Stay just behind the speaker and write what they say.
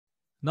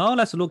Now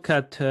let's look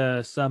at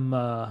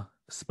some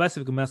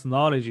specific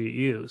methodology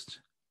used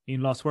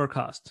in loss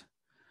forecast.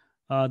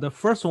 The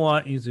first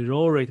one is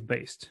roll rate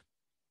based.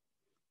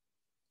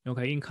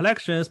 Okay, in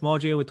collections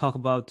module, we talk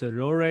about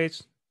roll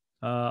rates.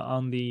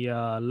 On the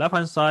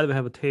left-hand side, we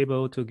have a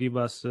table to give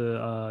us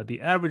the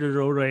average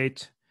roll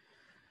rate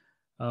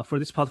for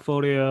this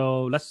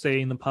portfolio. Let's say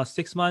in the past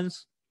 6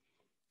 months,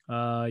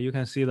 you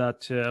can see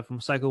that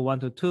from cycle 1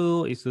 to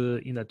 2 is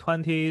in the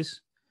 20s.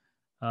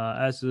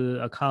 As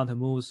the account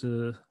moves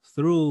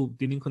through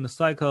delinquent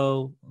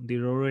cycle, the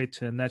roll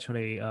rate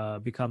naturally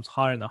becomes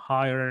higher and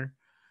higher.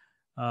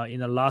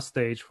 In the last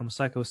stage, from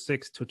cycle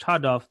 6 to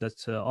charge off,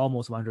 that's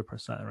almost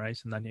 100%, right?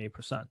 So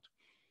 98%.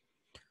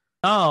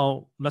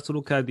 Now let's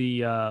look at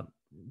the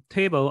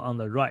table on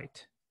the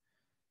right.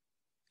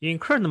 In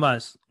current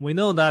months, we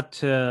know that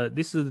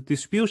this is the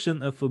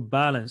distribution of a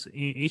balance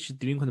in each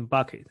delinquent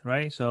bucket,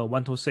 right? So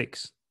 1 to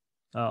 6,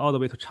 all the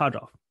way to charge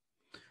off.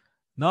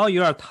 Now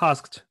you are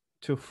tasked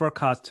to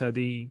forecast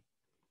the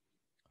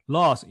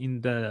loss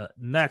in the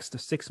next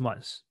 6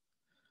 months.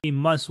 In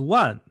month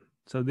 1,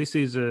 so this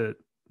is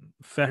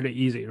fairly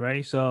easy,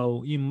 right?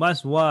 So in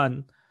month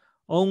 1,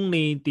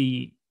 only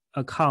the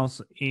accounts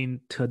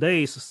in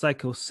today's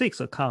cycle 6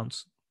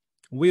 accounts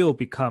will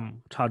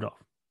become charge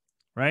off,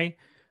 right?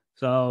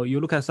 So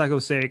you look at cycle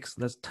 6,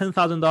 that's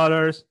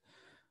 $10,000.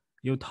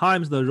 You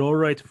times the roll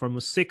rate from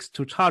 6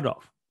 to charge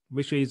off,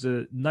 which is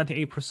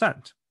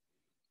 98%.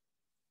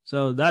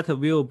 So that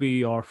will be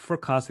your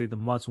forecasted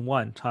month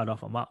 1 charge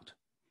off amount.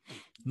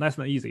 Nice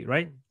and easy,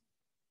 right?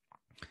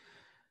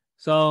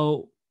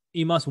 So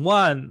in month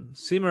 1,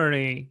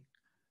 similarly,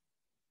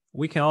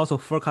 we can also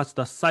forecast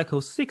the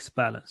cycle 6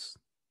 balance,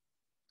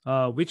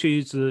 which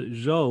is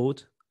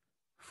rolled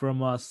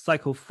from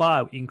cycle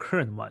 5 in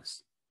current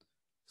months.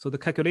 So the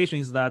calculation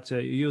is that you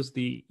use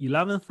the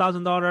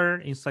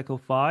 $11,000 in cycle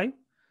 5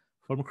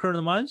 from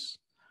current months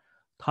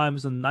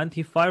times the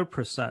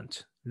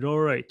 95% roll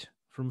rate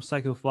from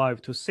cycle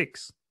 5 to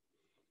 6.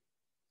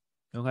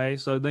 Okay,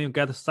 so then you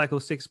get the cycle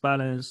 6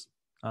 balance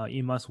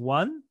in month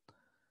 1.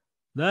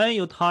 Then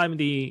you time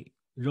the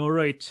roll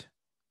rate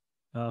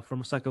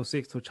from cycle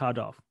 6 to charge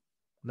off.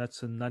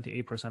 That's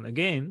 98%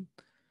 again.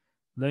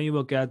 Then you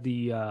will get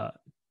the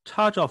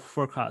charge off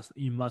forecast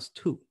in month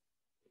 2.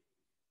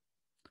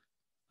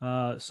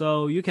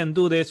 So you can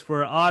do this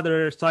for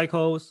other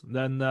cycles.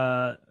 Then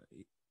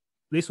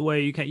this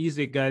way you can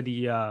easily get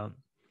the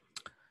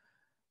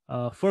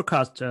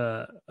forecast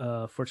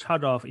for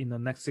charge off in the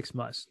next 6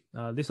 months.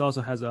 This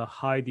also has a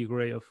high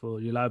degree of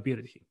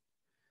reliability.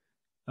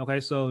 Okay,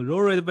 so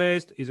roll rate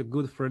based is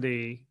good for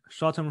the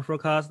short-term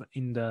forecast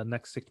in the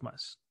next 6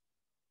 months.